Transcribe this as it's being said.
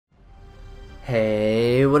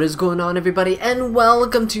Hey, what is going on everybody, and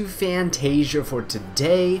welcome to Fantasia. For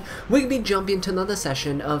today, we're going to be jumping into another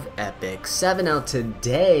session of Epic 7. Now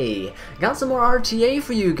today, got some more RTA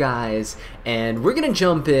for you guys, and we're going to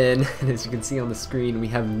jump in, and as you can see on the screen, we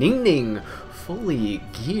have Ning Ning fully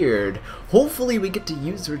geared. Hopefully we get to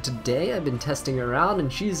use her today. I've been testing her out,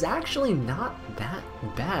 and she's actually not that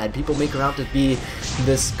bad. People make her out to be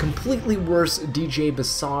this completely worse DJ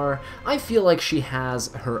Bazaar. I feel like she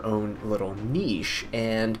has her own little niche,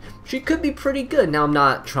 and she could be pretty good. Now, I'm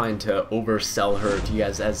not trying to oversell her to you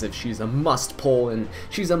guys as if she's a must-pull and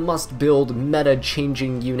she's a must-build,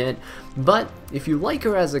 meta-changing unit, but if you like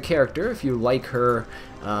her as a character, if you like her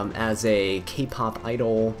as a K-pop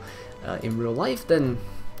idol in real life, then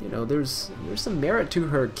you know there's some merit to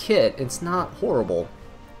her kit. It's not horrible.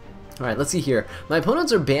 Alright, let's see here. My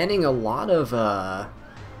opponents are banning a lot of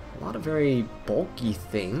very bulky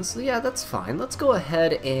things. So yeah, that's fine. Let's go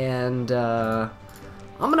ahead and I'm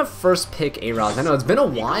gonna first pick Araz. I know it's been a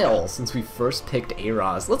while since we first picked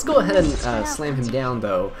Araz. Let's go ahead and slam him down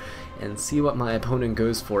though and see what my opponent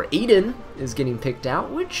goes for. Aiden is getting picked out,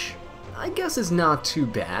 which I guess is not too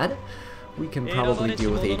bad. We can probably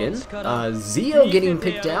deal with Aiden. Zio getting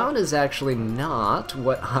picked out is actually not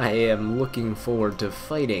what I am looking forward to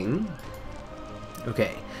fighting.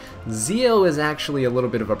 Okay, Zio is actually a little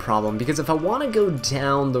bit of a problem, because if I want to go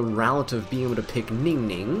down the route of being able to pick Ning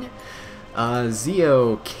Ning,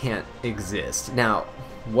 Zio can't exist. Now,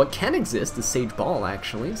 what can exist is Sage Ball,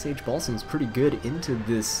 actually. Sage Ball seems pretty good into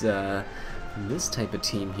this, this type of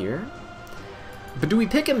team here. But do we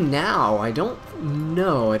pick him now? I don't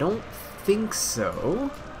know. I don't think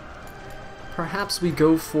so. Perhaps we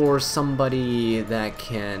go for somebody that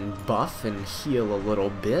can buff and heal a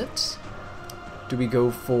little bit. Do we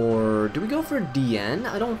go for DN?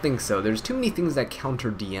 I don't think so. There's too many things that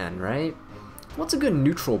counter DN, right? What's a good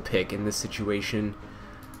neutral pick in this situation?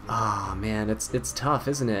 Ah, man, it's tough,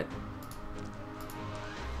 isn't it?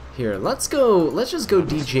 Here, let's just go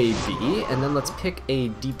DJB, and then let's pick a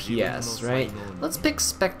DPS, right? Let's pick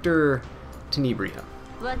Spectre Tenebria.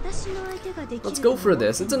 Let's go for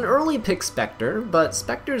this. It's an early pick Spectre, but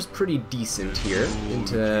Spectre's pretty decent here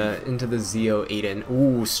into the Zio Aiden.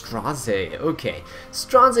 Ooh, Straze. Okay,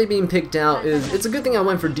 Straze being picked out it's a good thing I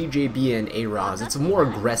went for DJB and Araz. It's a more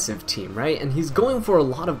aggressive team, right? And he's going for a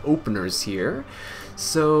lot of openers here,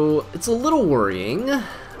 so it's a little worrying.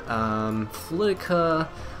 Flitica,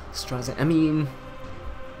 Straze. I mean,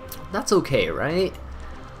 that's okay, right?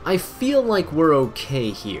 I feel like we're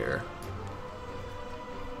okay here.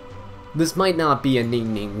 This might not be a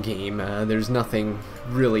Ning Ning game. There's nothing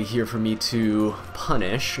really here for me to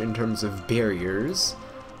punish in terms of barriers.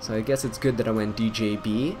 So I guess it's good that I went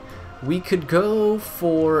DJB. We could go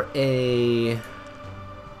for a...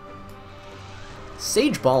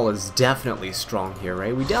 Sage Ball is definitely strong here,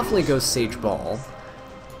 right? We definitely go Sage Ball.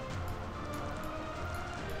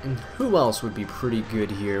 And who else would be pretty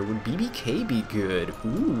good here? Would BBK be good?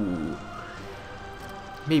 Ooh.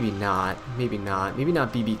 Maybe not. Maybe not. Maybe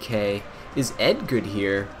not BBK. Is Ed good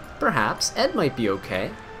here? Perhaps. Ed might be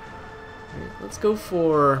okay. Right, let's go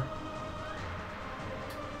for...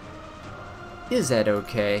 Is Ed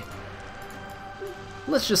okay?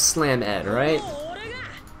 Let's just slam Ed, right?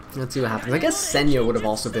 Let's see what happens. I guess Senya would have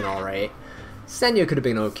also been alright. Senya could have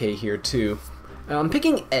been okay here too. I'm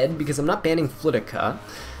picking Ed because I'm not banning Flitica.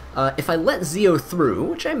 If I let Zio through,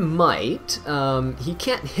 which I might, he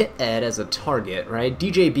can't hit Ed as a target, right?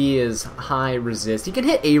 DJB is high resist. He can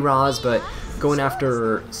hit Araz, but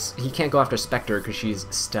he can't go after Spectre because she's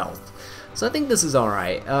stealth. So I think this is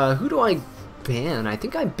alright. Who do I ban? I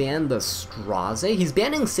think I banned the Straze. He's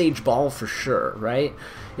banning Sage Ball for sure, right?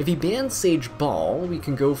 If he bans Sage Ball, we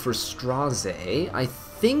can go for Straze. I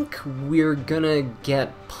think we're gonna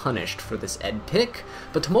get punished for this Ed pick,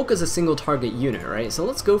 but Tomoka's a single target unit, right? So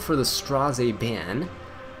let's go for the Straze ban.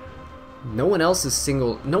 No one else is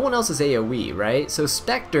AoE, right? So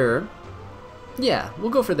Spectre, yeah,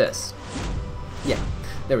 we'll go for this. Yeah,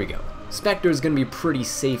 there we go. Spectre is gonna be pretty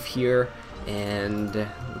safe here, and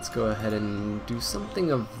let's go ahead and do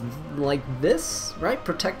something of like this, right?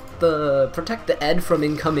 Protect the Ed from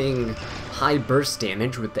incoming high burst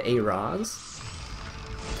damage with the Araz.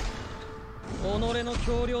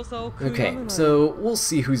 Okay, so we'll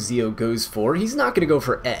see who Zio goes for. He's not going to go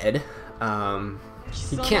for Ed.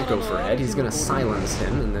 He can't go for Ed. He's going to silence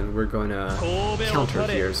him, and then we're going to counter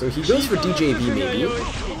here. So he goes for DJB maybe.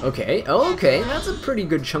 Okay, oh, okay, that's a pretty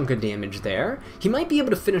good chunk of damage there. He might be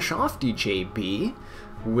able to finish off DJB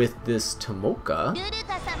with this Tomoka.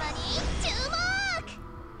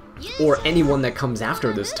 Or anyone that comes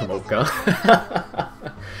after this Tomoka.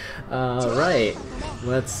 Right.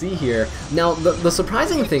 Let's see here. Now, the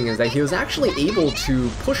surprising thing is that he was actually able to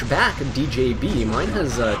push back DJB. Mine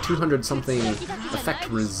has 200 something effect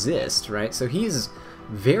resist, right? So he's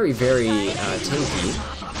very, very tanky.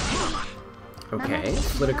 Okay,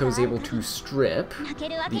 Flitico's able to strip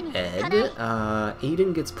the Ed.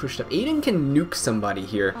 Aiden gets pushed up. Aiden can nuke somebody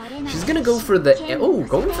here. She's gonna go for the... Oh,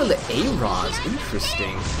 going for the A-Raws.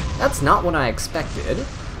 Interesting. That's not what I expected.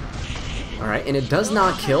 Alright, and it does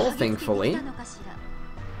not kill, thankfully.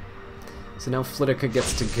 So now Flitica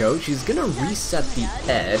gets to go. She's gonna reset the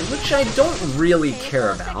Ed, which I don't really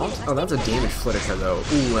care about. Oh, that's a damage Flitica, though.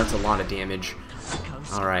 Ooh, that's a lot of damage.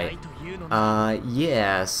 Alright.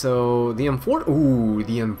 Yeah, so the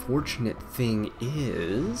unfortunate thing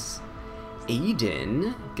is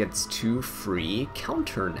Aiden gets to free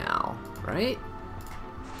counter now, right?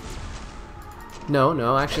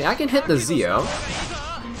 No, actually, I can hit the Zeo.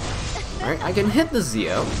 Alright, I can hit the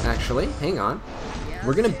Zeo, actually. Hang on.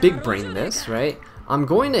 We're gonna big brain this, right? I'm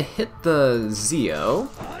going to hit the Zeo.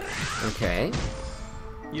 Okay.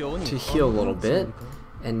 To heal a little bit.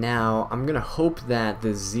 And now I'm gonna hope that the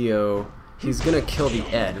Zeo, he's gonna kill the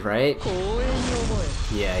Ed, right?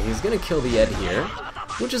 Yeah, he's gonna kill the Ed here,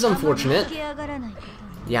 which is unfortunate.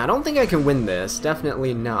 Yeah, I don't think I can win this.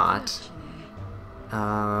 Definitely not.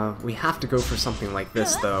 We have to go for something like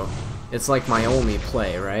this, though. It's like my only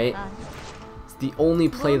play, right? The only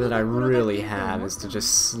play that I really have is to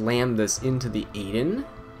just slam this into the Aiden.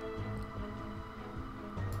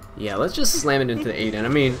 Yeah, let's just slam it into the Aiden. I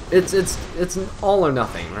mean, it's an all or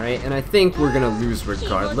nothing, right? And I think we're gonna lose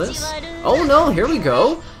regardless. Oh no, here we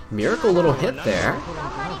go. Miracle little hit there.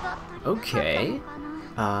 Okay.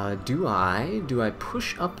 Do I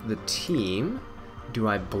push up the team? Do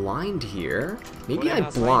I blind here? Maybe I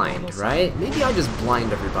blind, right? Maybe I just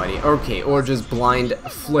blind everybody. Okay, or just blind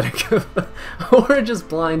Flitica. Or just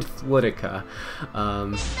blind Flitica.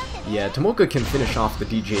 Yeah, Tomoka can finish off the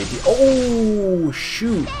DJB. Oh,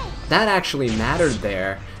 shoot! That actually mattered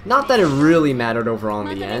there. Not that it really mattered overall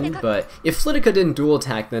in the end, but if Flitica didn't dual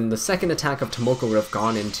attack, then the second attack of Tomoka would have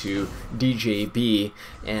gone into DJB,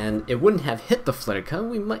 and it wouldn't have hit the Flitica.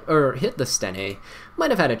 We might, or hit the Stene.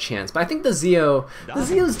 Might have had a chance, but I think the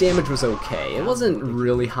Zeo's damage was okay. It wasn't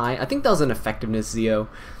really high. I think that was an effectiveness Zeo.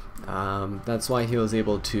 That's why he was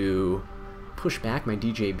able to push back my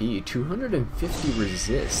DJB. 250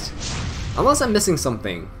 resist. Unless I'm missing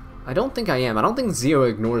something. I don't think I am. I don't think Zeo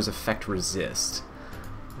ignores effect resist.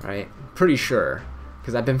 Right? Pretty sure.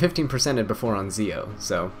 Because I've been 15%ed before on Zeo.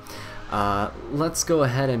 So, let's go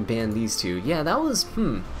ahead and ban these two. Yeah, that was,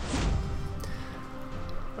 That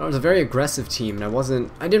was a very aggressive team,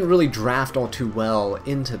 and I didn't really draft all too well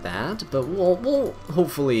into that, but we'll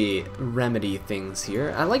hopefully remedy things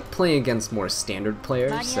here. I like playing against more standard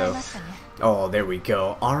players, so... Oh, there we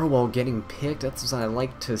go. Arwell getting picked, that's what I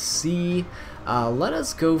like to see. Let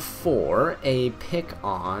us go for a pick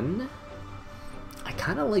on... I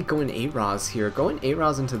kind of like going A-Raws here. Going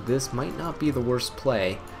A-Raws into this might not be the worst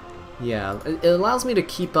play. Yeah, it allows me to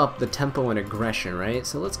keep up the tempo and aggression, right?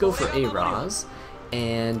 So let's go for A-Raws.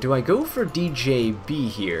 And do I go for DJB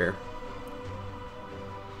here?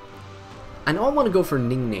 I know I want to go for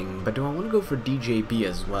Ning Ning, but do I want to go for DJB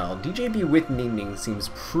as well? DJB with Ning Ning seems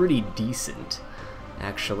pretty decent,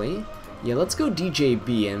 actually. Yeah, let's go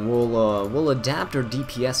DJB, and we'll adapt our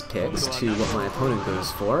DPS picks to what my opponent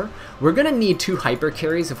goes for. We're gonna need 2 hyper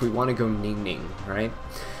carries if we want to go Ning Ning, right?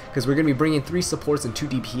 Because we're gonna be bringing 3 supports and 2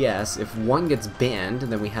 DPS. If one gets banned,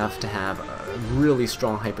 then we have to have a really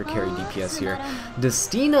strong hyper carry DPS here.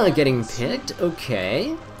 Destina getting picked,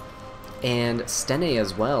 okay. And Stene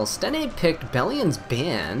as well. Stene picked, Bellion's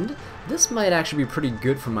banned. This might actually be pretty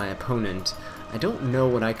good for my opponent. I don't know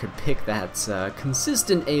what I could pick that's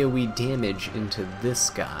consistent AoE damage into this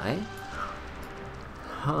guy.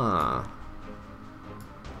 Huh.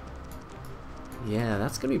 Yeah,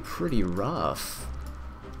 that's gonna be pretty rough.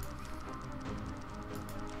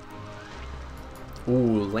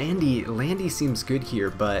 Ooh, Landy seems good here,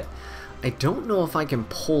 but I don't know if I can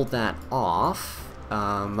pull that off.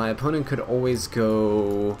 My opponent could always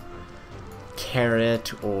go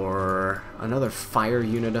Carrot or another fire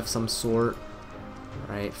unit of some sort.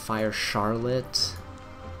 Right, Fire Charlotte.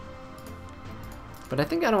 But I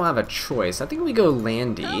think I don't have a choice. I think we go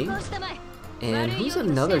Landy. And who's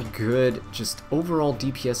another good, just overall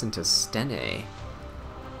DPS into Stene?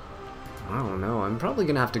 I don't know. I'm probably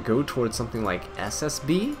gonna have to go towards something like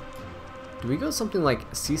SSB? Do we go something like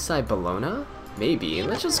Seaside Bologna? Maybe.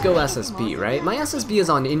 Let's just go SSB, right? My SSB is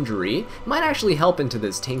on injury. Might actually help into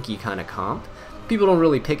this tanky kind of comp. People don't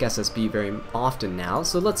really pick SSB very often now,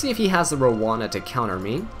 so let's see if he has the Rowana to counter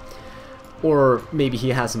me. Or maybe he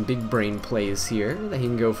has some big brain plays here that he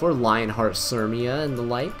can go for. Lionheart, Surmia, and the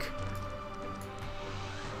like.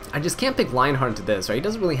 I just can't pick Lionheart into this, right? He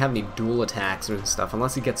doesn't really have any dual attacks or stuff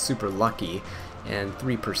unless he gets super lucky and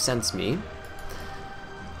 3%s me.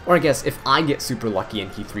 Or I guess if I get super lucky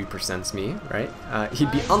and he 3%s me, right?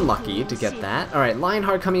 He'd be unlucky to get that. Alright,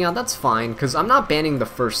 Lionheart coming out, that's fine, because I'm not banning the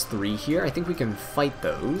first 3 here. I think we can fight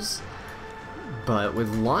those. But with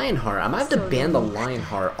Lionheart, I might have to ban the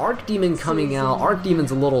Lionheart. Archdemon coming out. Arcdemon's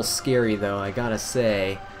a little scary though, I gotta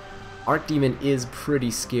say. Archdemon is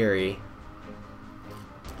pretty scary.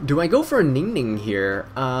 Do I go for a Ning Ning here?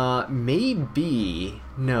 Maybe.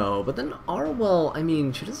 No, but then Arwell, I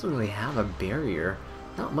mean, she doesn't really have a barrier.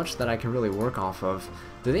 Not much that I can really work off of.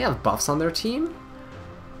 Do they have buffs on their team?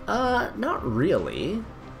 Not really.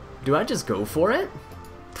 Do I just go for it?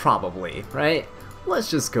 Probably, right? Let's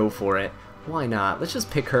just go for it. Why not? Let's just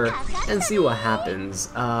pick her and see what happens.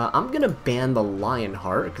 I'm gonna ban the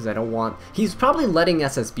Lionheart because I don't want... He's probably letting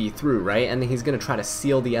SSB through, right? And then he's gonna try to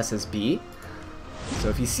seal the SSB. So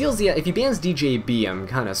if he seals the... If he bans DJB, I'm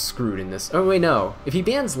kind of screwed in this. Oh, wait, no. If he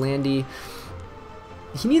bans Landy,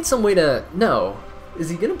 he needs some way to... No. Is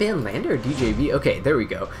he gonna ban Landy or DJB? Okay, there we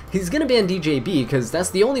go. He's gonna ban DJB because that's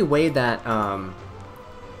the only way that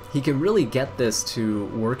he can really get this to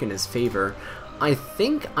work in his favor. I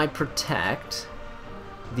think I protect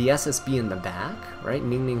the SSB in the back, right?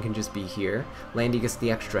 Ning Ning can just be here. Landy gets the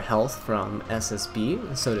extra health from SSB,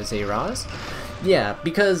 and so does Araz. Yeah,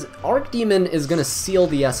 because Archdemon is gonna seal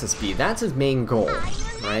the SSB. That's his main goal,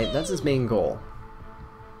 right? That's his main goal.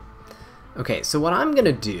 Okay, so what I'm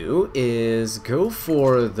gonna do is go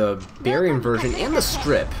for the Barrier Inversion and the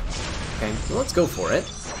Strip. Okay, so let's go for it.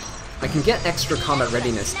 I can get extra combat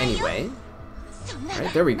readiness anyway.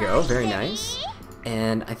 Alright, there we go, very nice.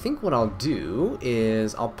 And I think what I'll do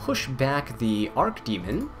is I'll push back the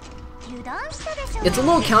Archdemon. It's a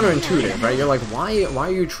little counterintuitive, right? You're like, why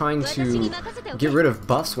are you trying to get rid of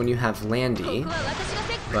buffs when you have Landy?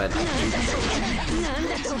 But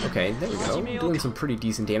okay, there we go. Doing some pretty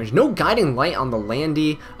decent damage. No Guiding Light on the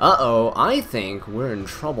Landy. Uh-oh, I think we're in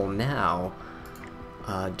trouble now.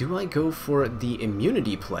 Do I go for the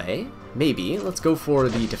immunity play? Maybe. Let's go for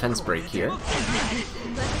the defense break here.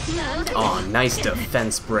 Oh, nice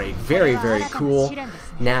defense break. Very, very cool.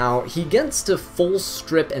 Now, he gets to full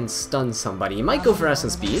strip and stun somebody. He might go for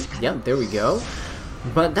SSB. Yep, there we go.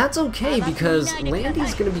 But that's okay because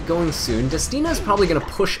Landy's going to be going soon. Destina's probably going to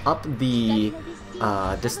push up the...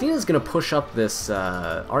 Destina's going to push up this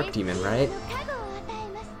Archdemon, right?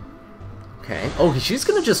 Okay. Oh, she's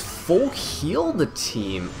gonna just full heal the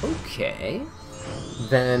team. Okay.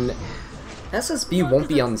 Then SSB won't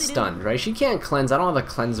be unstunned, right? She can't cleanse. I don't have a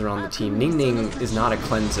cleanser on the team. Ning Ning is not a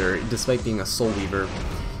cleanser, despite being a Soul Weaver.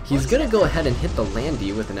 He's gonna go ahead and hit the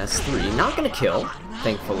Landy with an S3. Not gonna kill,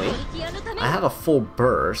 thankfully. I have a full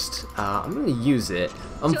burst. I'm gonna use it.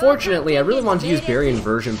 Unfortunately, I really wanted to use Barrier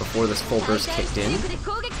Inversion before this full burst kicked in.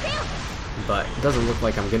 But it doesn't look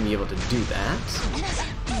like I'm gonna be able to do that.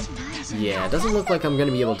 Yeah, it doesn't look like I'm going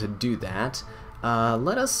to be able to do that.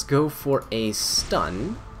 Let us go for a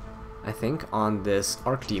stun, I think, on this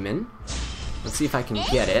Archdemon. Let's see if I can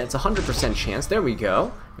get it. It's a 100% chance. There we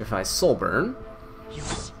go. If I Soul Burn.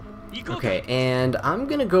 Okay, and I'm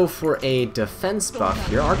going to go for a defense buff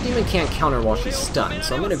here. Archdemon can't counter while she's stunned,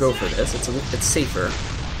 so I'm going to go for this. It's safer,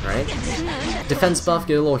 right? Defense buff,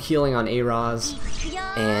 get a little healing on Araz.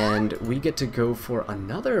 And we get to go for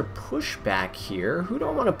another pushback here. Who do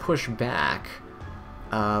I want to push back?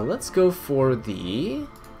 Let's go for the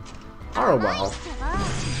Arwell.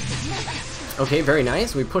 Okay, very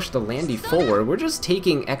nice. We push the Landy forward. We're just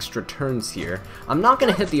taking extra turns here. I'm not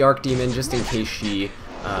going to hit the Archdemon just in case she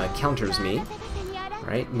counters me.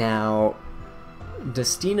 Right now,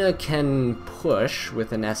 Destina can push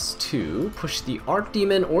with an S2, push the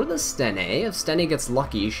Archdemon or the Stene. If Stene gets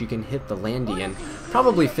lucky, she can hit the Landy and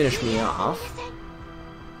probably finish me off.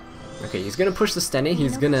 Okay, he's gonna push the Stene,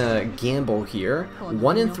 he's gonna gamble here.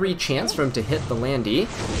 1 in 3 chance for him to hit the Landy.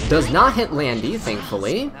 Does not hit Landy,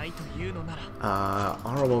 thankfully.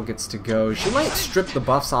 Arwell gets to go. She might strip the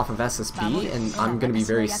buffs off of SSB, and I'm gonna be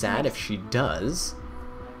very sad if she does.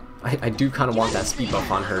 I do kind of want that speed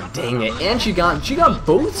buff on her. Dang it. And she got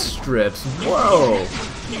both strips. Whoa.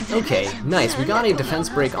 Okay, nice. We got a defense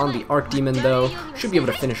break on the Archdemon, though. Should be able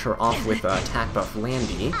to finish her off with attack buff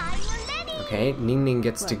Landy. Okay, Ning Ning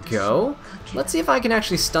gets to go. Let's see if I can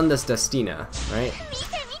actually stun this Destina, right?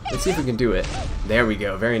 Let's see if we can do it. There we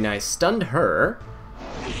go. Very nice. Stunned her.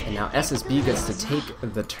 And now SSB gets to take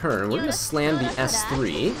the turn. We're going to slam the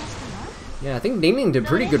S3. Yeah, I think Ning Ning did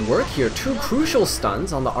pretty good work here. 2 crucial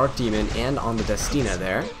stuns on the Archdemon and on the Destina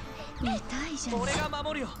there.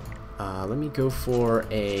 Let me go for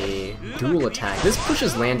a dual attack. This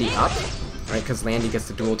pushes Landy up, right? Because Landy gets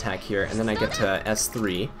the dual attack here, and then I get to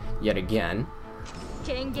S3 yet again.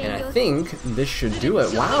 And I think this should do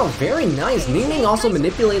it. Wow, very nice. Ningning also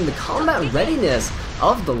manipulating the combat readiness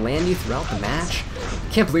of the Landy throughout the match.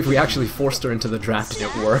 Can't believe we actually forced her into the draft and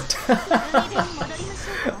it worked.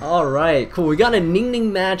 Alright, cool. We got a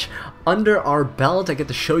Ningning match under our belt. I get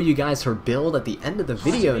to show you guys her build at the end of the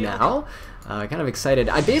video now. Kind of excited.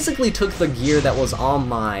 I basically took the gear that was on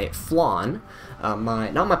my Flan.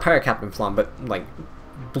 Not my Pirate Captain Flan, but like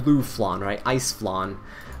blue Flan, right? Ice Flan.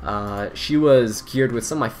 She was geared with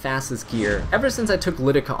some of my fastest gear. Ever since I took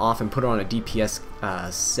Lidica off and put her on a DPS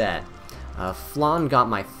set, Flan got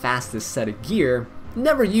my fastest set of gear.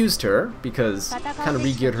 Never used her because kind of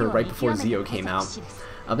re-geared her right before Zeo came out.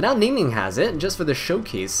 But now Ningning has it just for the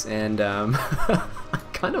showcase, and I'm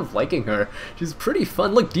kind of liking her. She's pretty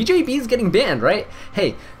fun. Look, DJB's getting banned, right?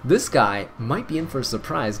 Hey, this guy might be in for a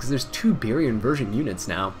surprise because there's 2 barrier inversion units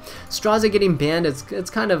now. Straze getting banned, it's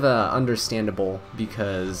kind of understandable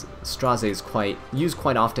because Straze is used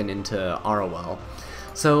quite often into ROL.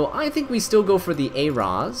 So I think we still go for the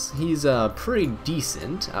Araz. He's pretty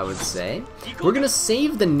decent, I would say. We're gonna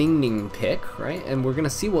save the Ningning pick, right? And we're gonna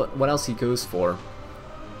see what else he goes for.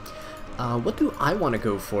 What do I want to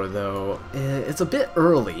go for though? It's a bit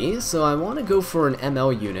early, so I want to go for an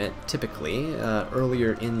ML unit, typically,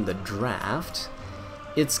 earlier in the draft.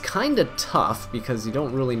 It's kind of tough because you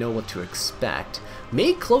don't really know what to expect.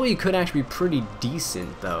 Maid Chloe could actually be pretty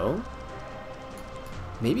decent though.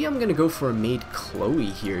 Maybe I'm gonna go for a Maid Chloe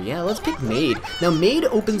here. Yeah, let's pick Maid. Now Maid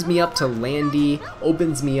opens me up to Landy,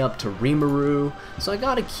 opens me up to Rimuru, so I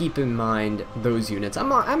gotta keep in mind those units.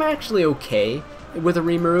 I'm actually okay with a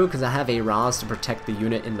Rimuru because I have a Raz to protect the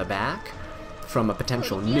unit in the back from a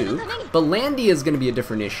potential nuke, but Landy is going to be a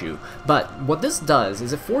different issue. But what this does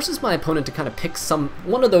is it forces my opponent to kind of pick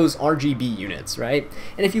one of those RGB units, right?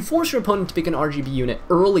 And if you force your opponent to pick an RGB unit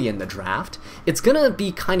early in the draft, it's going to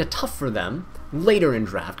be kind of tough for them later in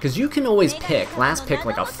draft, because you can always last pick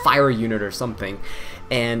like a fire unit or something,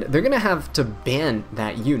 and they're going to have to ban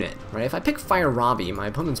that unit, right? If I pick Fire Robbie, my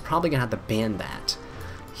opponent's probably going to have to ban that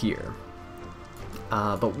here.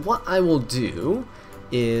 But what I will do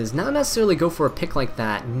is not necessarily go for a pick like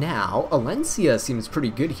that now. Alencia seems pretty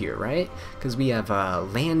good here, right? Because we have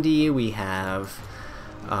Landy, we have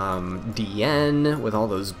DN with all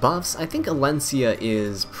those buffs. I think Alencia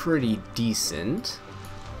is pretty decent.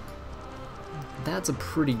 That's a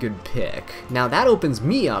pretty good pick. Now that opens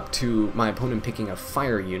me up to my opponent picking a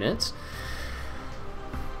fire unit.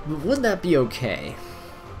 Would that be okay?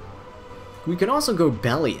 We could also go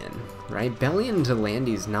Bellion, right? Bellion to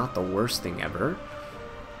Landy is not the worst thing ever.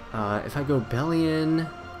 If I go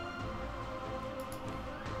Bellion...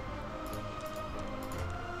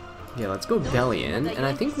 Yeah, let's go Bellion, and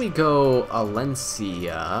I think we go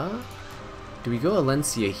Alencia. Do we go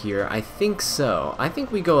Alencia here? I think so. I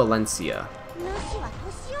think we go Alencia.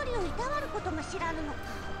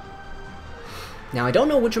 Now, I don't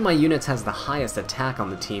know which of my units has the highest attack on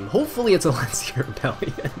the team. Hopefully it's Alencia or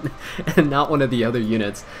Bellion, and not one of the other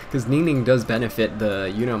units, because Ningning does benefit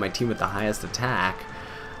the unit on my team with the highest attack.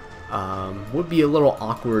 Would be a little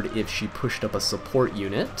awkward if she pushed up a support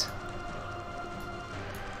unit.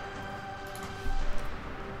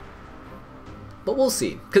 But we'll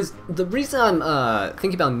see, because the reason I'm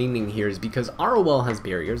thinking about Ningning here is because ROL has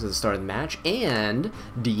barriers at the start of the match, and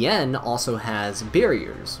DN also has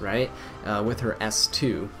barriers, right, with her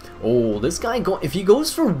S2. Oh, this guy, if he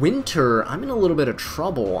goes for Winter, I'm in a little bit of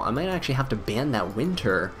trouble. I might actually have to ban that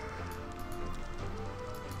Winter.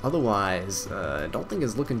 Otherwise, I don't think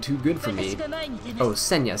it's looking too good for me. Oh,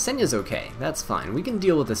 Senya. Senya's okay. That's fine. We can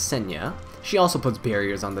deal with the Senya. She also puts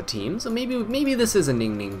barriers on the team, so maybe this is a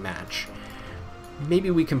Ningning match.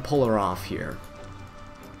 Maybe we can pull her off here.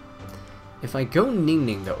 If I go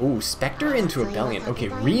Ningning though, oh, Spectre into a Bellion. Okay,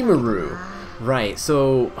 Rimuru. Right,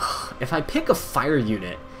 so if I pick a fire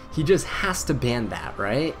unit, he just has to ban that,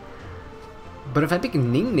 right? But if I pick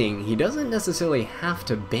Ningning, he doesn't necessarily have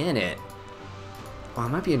to ban it. Oh, I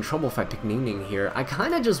might be in trouble if I pick Ningning here. I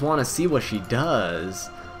kind of just want to see what she does.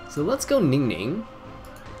 So let's go Ningning.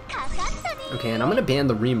 Okay, and I'm going to ban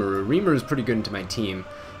the Rimuru. Rimuru's pretty good into my team.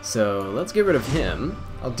 So let's get rid of him.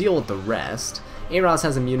 I'll deal with the rest. Aros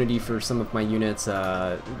has immunity for some of my units.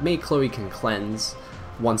 Maid Chloe can cleanse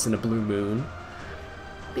once in a blue moon.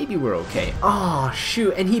 Maybe we're okay. Oh,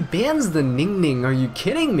 shoot, and he bans the Ningning. Are you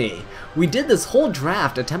kidding me? We did this whole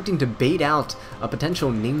draft attempting to bait out a potential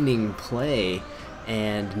Ningning play.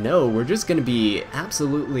 And no, we're just going to be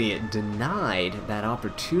absolutely denied that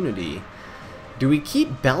opportunity. Do we keep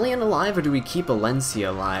Bellion alive or do we keep Alencia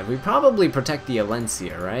alive? We probably protect the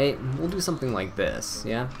Alencia, right? We'll do something like this,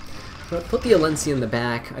 yeah? Put the Alencia in the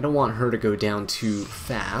back. I don't want her to go down too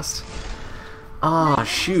fast. Ah,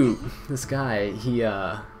 shoot. This guy, he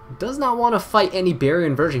does not want to fight any barrier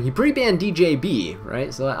inversion. He pre-banned DJB,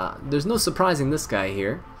 right? So there's no surprising this guy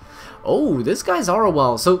here. Oh, this guy's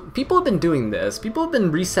Arwell. So people have been doing this. People have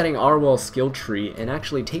been resetting Arwell's skill tree and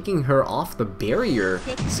actually taking her off the barrier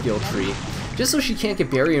skill tree just so she can't get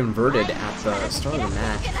barrier inverted at the start of the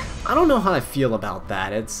match. I don't know how I feel about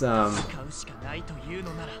that. It's I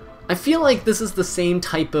feel like this is the same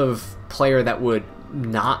type of player that would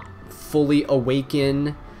not fully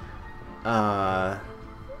awaken. Oh,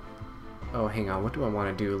 hang on. What do I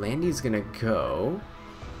want to do? Landy's gonna go.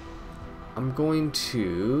 I'm going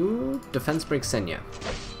to defense break Senya.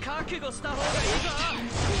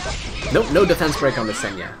 Nope, no defense break on the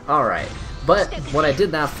Senya. Alright. But what I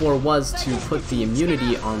did that for was to put the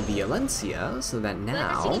immunity on the Alencia, so that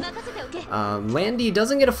now Landy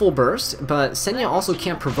doesn't get a full burst, but Senya also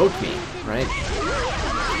can't provoke me, right?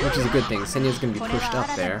 Which is a good thing. Senya's going to be pushed up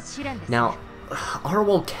there. Now,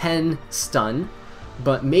 Arwell can stun,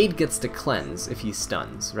 but Maid gets to cleanse if he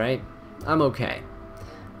stuns, right? I'm okay.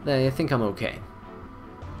 I think I'm okay.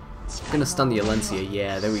 Gonna stun the Alencia,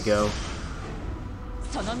 yeah, there we go.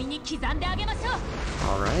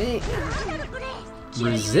 Alright.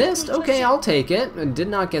 Resist? Okay, I'll take it. I did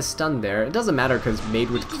not get stunned there. It doesn't matter because Maid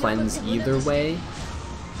would cleanse either way,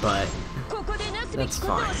 but that's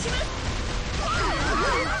fine.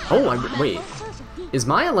 Oh, wait. Is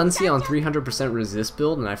my Alencia on 300% resist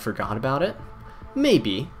build and I forgot about it?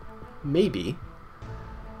 Maybe. Maybe.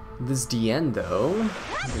 This DN though,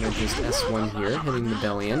 I'm gonna just S1 here, hitting the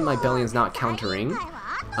Bellion. My Bellion's not countering.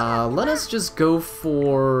 Let us just go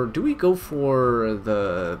for... Do we go for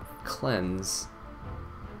the cleanse?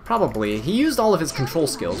 Probably. He used all of his control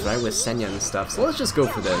skills, right, with Senya and stuff, so let's just go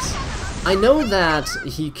for this. I know that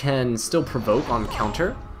he can still provoke on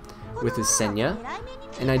counter with his Senya,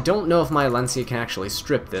 and I don't know if my Alencia can actually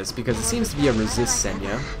strip this, because it seems to be a resist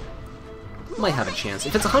Senya. Might have a chance.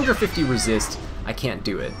 If it's 150 resist, I can't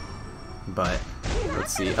do it. But,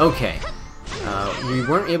 let's see. Okay. We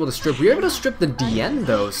weren't able to strip. We were able to strip the DN,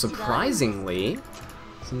 though, surprisingly.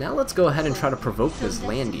 So now let's go ahead and try to provoke this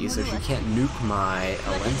Landy so she can't nuke my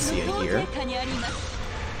Alencia here.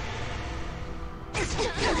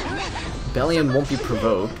 Bellion won't be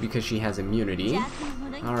provoked because she has immunity.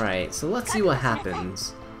 Alright, so let's see what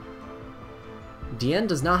happens. DN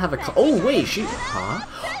does not have a oh wait, huh?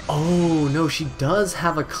 Oh no, she does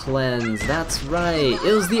have a cleanse. That's right.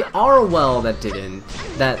 It was the Arwell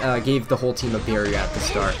that gave the whole team a barrier at the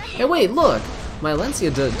start. Hey wait, look, my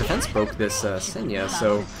Alencia defense broke this Senya,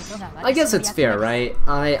 so I guess it's fair, right?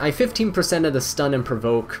 I 15% of the stun and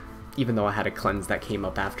provoke, even though I had a cleanse that came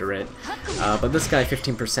up after it. But this guy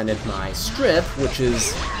 15%ed my strip, which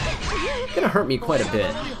is gonna hurt me quite a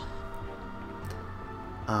bit.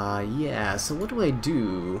 Yeah, so what do I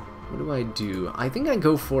do? What do I do? I think I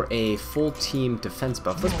go for a full team defense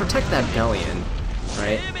buff. Let's protect that Bellion,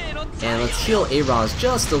 right? And let's heal Araz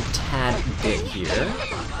just a tad bit here.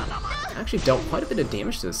 Actually dealt quite a bit of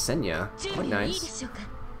damage to Senya. Quite nice.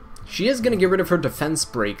 She is going to get rid of her defense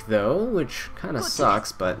break though, which kind of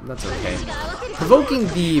sucks, but that's okay. Provoking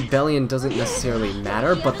the Bellion doesn't necessarily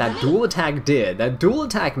matter, but that dual attack did. That dual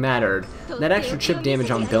attack mattered. That extra chip damage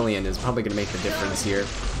on Bellion is probably going to make the difference here.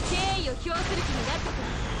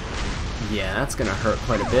 Yeah, that's going to hurt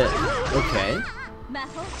quite a bit. Okay.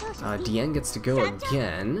 DN gets to go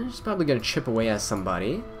again. She's probably going to chip away at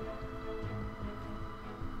somebody.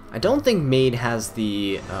 I don't think Maid has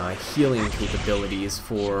the healing capabilities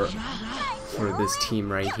for this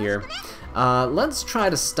team right here. Let's try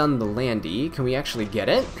to stun the Landy. Can we actually get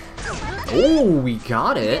it? Oh, we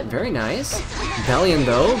got it. Very nice. Bellion,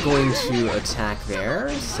 though, going to attack there.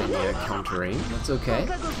 Senya countering. That's okay.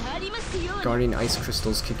 Guardian Ice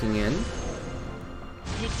Crystals kicking in.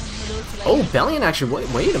 Oh, Bellion actually,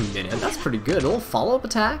 wait a minute, that's pretty good. A little follow-up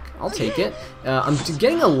attack, I'll take it. I'm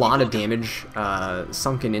getting a lot of damage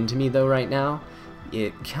sunken into me though right now.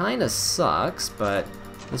 It kind of sucks, but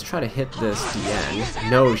let's try to hit this DN.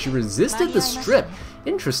 No, she resisted the strip.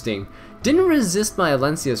 Interesting. Didn't resist my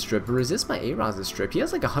Alencia strip, but resist my Araz's strip. He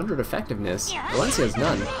has like 100 effectiveness. Alencia has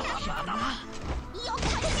none.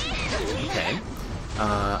 Okay.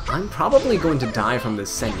 I'm probably going to die from this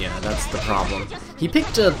Senya, that's the problem. He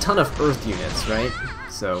picked a ton of Earth units, right?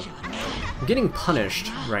 So, I'm getting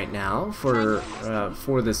punished right now for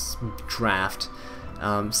this draft.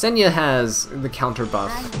 Senya has the counter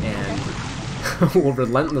buff and will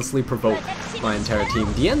relentlessly provoke my entire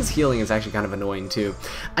team. Dian's healing is actually kind of annoying too.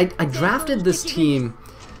 I drafted this team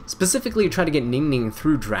specifically to try to get Ning Ning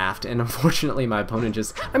through draft, and unfortunately my opponent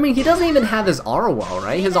just... I mean, he doesn't even have his Arwell,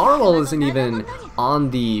 right? His Arwell isn't even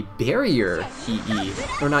on the barrier EE,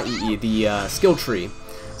 or not EE, the skill tree.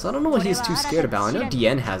 So I don't know what he's too scared about. I know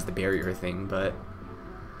Dian has the barrier thing, but...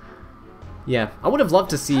 yeah, I would have loved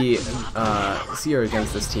to see her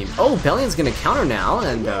against this team. Oh, Bellion's gonna counter now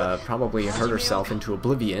and probably hurt herself into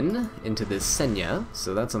oblivion into this Senya,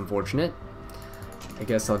 so that's unfortunate. I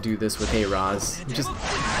guess I'll do this with A-Raz.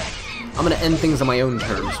 I'm gonna end things on my own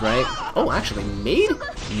terms, right? Oh, actually,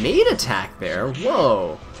 made attack there.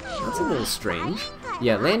 Whoa, that's a little strange.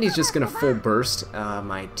 Yeah, Landy's just gonna full burst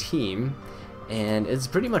my team, and it's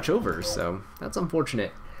pretty much over. So that's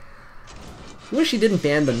unfortunate. Wish he didn't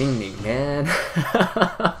ban the Ning Ning, man.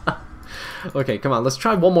 Okay, come on, let's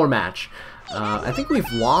try one more match. I think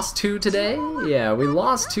we've lost 2 today. Yeah, we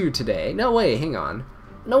lost 2 today. No, wait, hang on.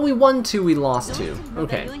 No, we won 2, we lost 2.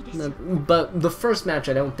 Okay, but the first match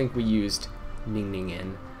I don't think we used Ning Ning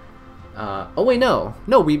in. Oh wait, no,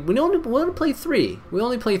 we only play 3. We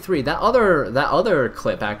only play 3. That other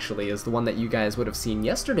clip actually is the one that you guys would have seen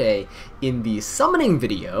yesterday in the summoning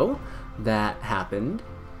video that happened.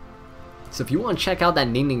 So if you want to check out that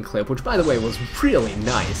Ning Ning clip, which by the way was really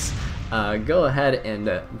nice, go ahead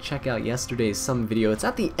and check out yesterday's summon video. It's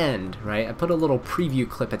at the end, right? I put a little preview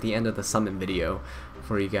clip at the end of the summon video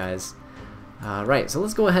for you guys. Right, so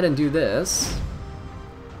let's go ahead and do this.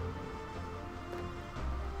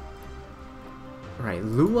 Right,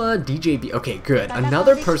 Lua, DJB. Okay, good.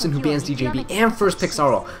 Another person who bans DJB and first picks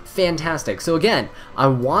Arwell. Fantastic. So again, I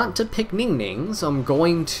want to pick Ning Ning, so I'm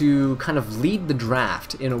going to kind of lead the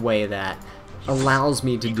draft in a way that allows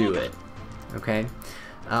me to do it. Okay?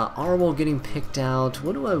 Arwell getting picked out.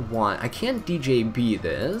 What do I want? I can't DJB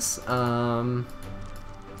this.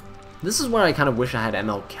 This is where I kind of wish I had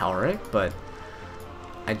ML Calric, but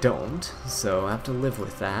I don't, so I have to live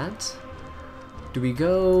with that. Do we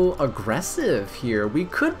go aggressive here? We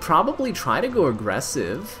could probably try to go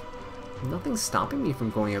aggressive. Nothing's stopping me from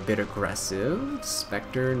going a bit aggressive.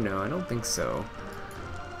 Spectre? No, I don't think so.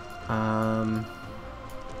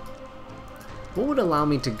 What would allow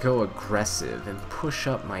me to go aggressive and push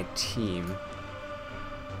up my team?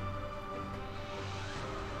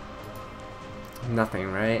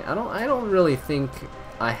 Nothing, right? I don't really think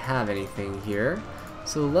I have anything here.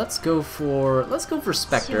 So let's go for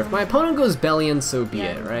Spectre. If my opponent goes Bellion, so be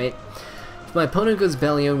it, right? If my opponent goes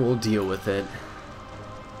Bellion, we'll deal with it.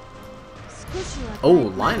 Oh,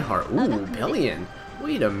 Lionheart. Ooh, Bellion.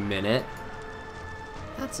 Wait a minute.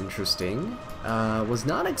 That's interesting. Was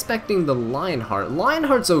not expecting the Lionheart.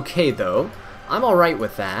 Lionheart's okay though. I'm alright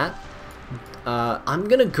with that. I'm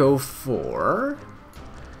gonna go for...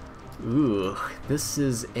 Ooh, this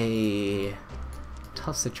is a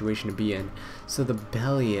tough situation to be in. So the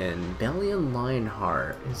Bellion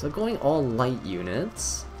Lionheart. So going all light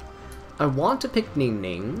units. I want to pick Ning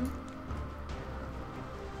Ning.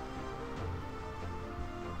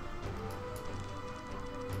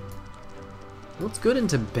 Let's go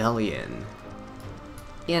into Bellion.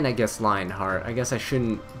 And I guess Lionheart. I guess I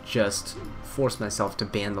shouldn't just force myself to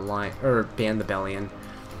ban the Bellion.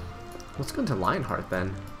 Let's go into Lionheart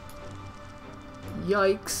then.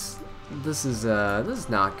 Yikes. This is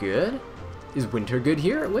not good. Is Winter good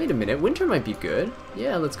here? Wait a minute, Winter might be good.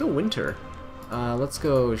 Yeah, let's go Winter. Let's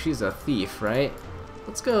go, she's a thief, right?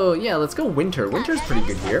 Let's go, yeah, let's go Winter. Winter's pretty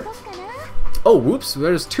good here. Oh, whoops,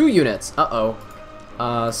 there's 2 units.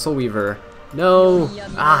 Uh-oh. Soul Weaver. No.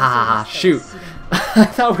 Ah, shoot. I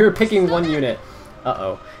thought we were picking 1 unit.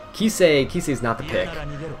 Uh-oh. Kisei's not the pick.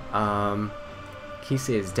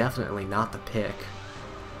 Kisei is definitely not the pick.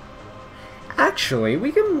 Actually,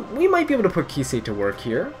 we might be able to put Kisei to work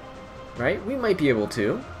here, right? We might be able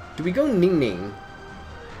to. Do we go Ning Ning?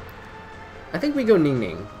 I think we go Ning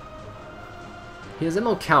Ning. He has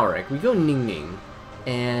ML Calric. We go Ning Ning,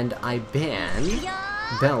 and I ban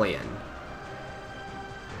Bellion.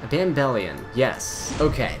 I ban Bellion. Yes.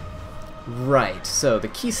 Okay. Right. So the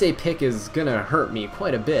Kisei pick is gonna hurt me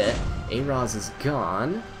quite a bit. A-Raz is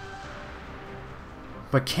gone.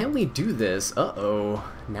 But can we do this? Uh-oh.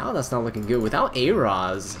 Now that's not looking good. Without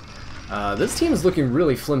A-Raz, this team is looking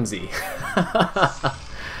really flimsy.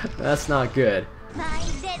 That's not good.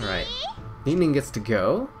 Alright. Ning Ning gets to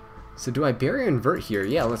go. So do I Barrier Invert here?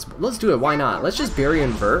 Yeah, let's do it. Why not? Let's just Barrier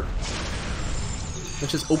Invert.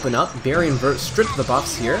 Let's just open up, Barrier Invert, strip the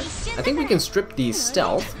buffs here. I think we can strip the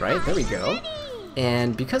stealth, right? There we go.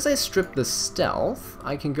 And because I stripped the stealth,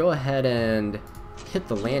 I can go ahead and hit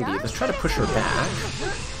the Landy. Let's try to push her back.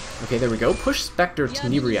 Okay, there we go. Push Spectre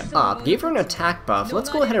Tenebria up. Gave her an attack buff. Let's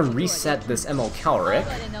go ahead and reset this ML Calric.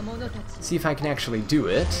 See if I can actually do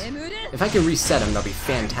it. If I can reset him, that'll be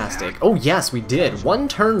fantastic. Oh yes, we did. 1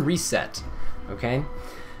 turn reset. Okay.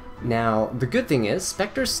 Now, the good thing is,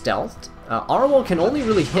 Spectre stealthed. Arwol can only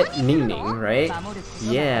really hit Ning Ning, right?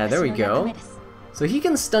 Yeah, there we go. So he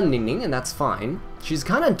can stun Ning Ning, and that's fine. She's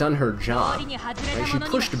kind of done her job. Right? She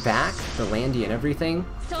pushed back the Landy and everything.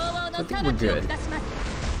 So I think we're good.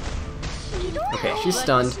 Okay, she's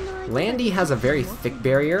stunned. Landy has a very thick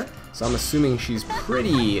barrier, so I'm assuming she's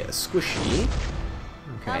pretty squishy.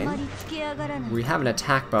 Okay. We have an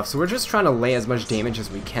attack buff, so we're just trying to lay as much damage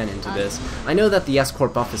as we can into this. I know that the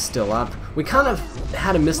escort buff is still up. We kind of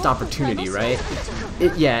had a missed opportunity, right?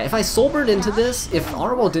 Yeah, if I soulbird into this, if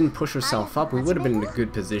Arwol didn't push herself up, we would have been in a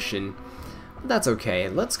good position. But that's okay.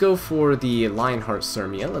 Let's go for the Lionheart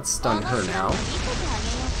Sirmia. Let's stun her now.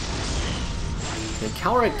 Okay,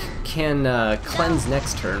 Calric can cleanse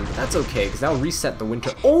next turn, but that's okay, because that'll reset the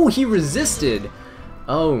winter. Oh, he resisted!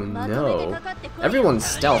 Oh no. Everyone's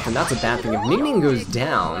stealth, and that's a bad thing. If Ning Ning goes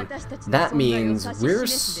down, that means we're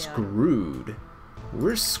screwed.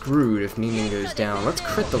 We're screwed if Ning Ning goes down. Let's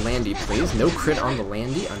crit the Landy, please. No crit on the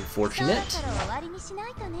Landy, unfortunate.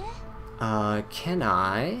 Can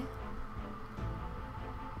I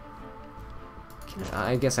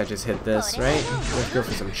guess I just hit this, right? Let's go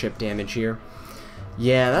for some chip damage here.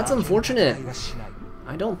 Yeah, that's unfortunate.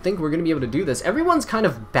 I don't think we're going to be able to do this. Everyone's kind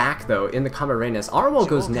of back, though, in the combat readiness. Arwol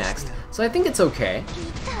goes next, so I think it's okay.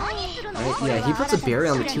 Right, yeah, he puts a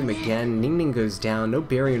barrier on the team again. Ning Ning goes down. No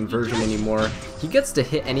barrier inversion anymore. He gets to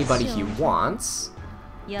hit anybody he wants,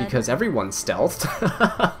 because everyone's stealthed.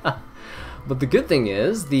 But the good thing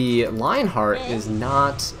is, the Lionheart is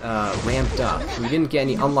not ramped up. We didn't get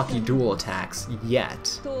any unlucky dual attacks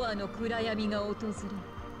yet.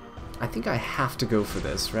 I think I have to go for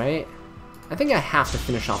this, right? I think I have to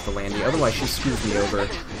finish off the Landy, otherwise she screws me over.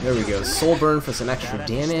 There we go. Soul Burn for some extra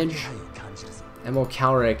damage. ML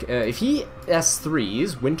Calric, if he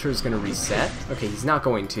S3s, Winter's gonna reset. Okay, he's not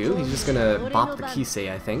going to. He's just gonna bop the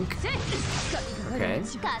Kisei, I think. Okay.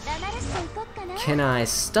 Can I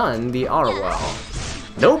stun the Arwol?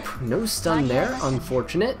 Nope, no stun there,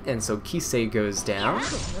 unfortunate, and so Kisei goes down.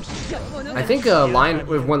 I think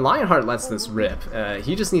when Lionheart lets this rip,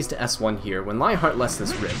 he just needs to S1 here. When Lionheart lets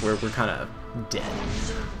this rip, we're kind of dead.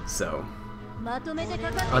 So,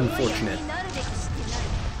 unfortunate.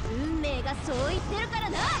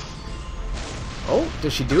 Oh,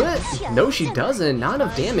 does she do it? No, she doesn't. Not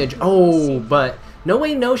enough damage. Oh, but no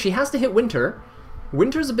way, no, she has to hit Winter.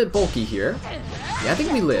 Winter's a bit bulky here. Yeah, I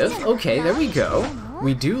think we live. Okay, there we go.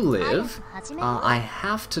 We do live. I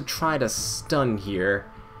have to try to stun here.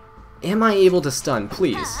 Am I able to stun,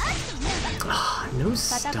 please? No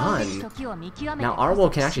stun. Now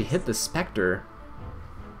Arwol can actually hit the Spectre.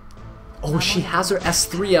 Oh, she has her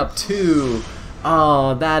S3 up too.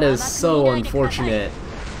 Oh, that is so unfortunate.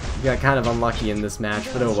 We got kind of unlucky in this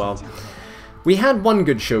match, but oh well. We had one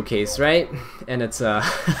good showcase, right? And it's the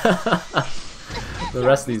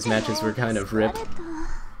rest of these matches were kind of rip.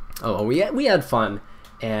 Oh, we had fun,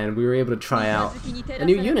 and we were able to try out a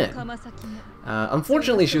new unit.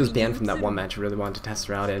 Unfortunately, she was banned from that one match I really wanted to test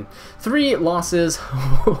her out in. 3 losses,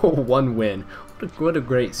 1 win. What a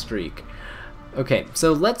great streak. Okay,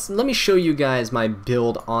 so let me show you guys my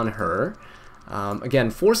build on her.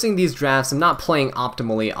 Again, forcing these drafts, I'm not playing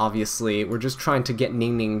optimally, obviously. We're just trying to get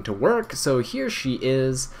Ning Ning to work. So here she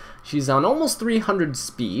is. She's on almost 300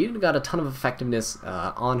 speed, got a ton of effectiveness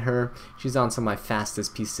on her. She's on some of my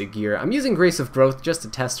fastest pieces of gear. I'm using Grace of Growth just to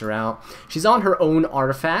test her out. She's on her own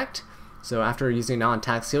artifact, so after using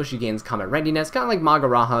non-attack skill, she gains combat readiness, kind of like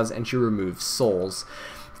Magaraha's, and she removes souls.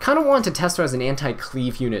 Kind of wanted to test her as an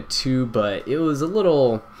anti-cleave unit too, but it was a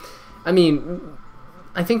little... I mean,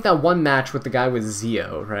 I think that one match with the guy with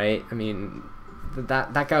Zio, right? I mean,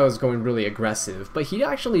 that guy was going really aggressive, but he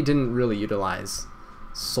actually didn't really utilize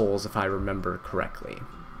souls, if I remember correctly.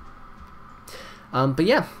 But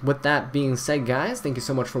yeah, with that being said, guys, thank you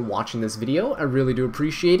so much for watching this video. I really do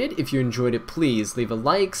appreciate it. If you enjoyed it, please leave a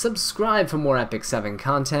like, subscribe for more Epic 7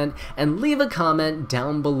 content, and leave a comment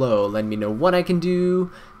down below letting me know what I can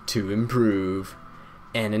do to improve.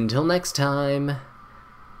 And until next time,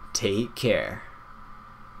 take care.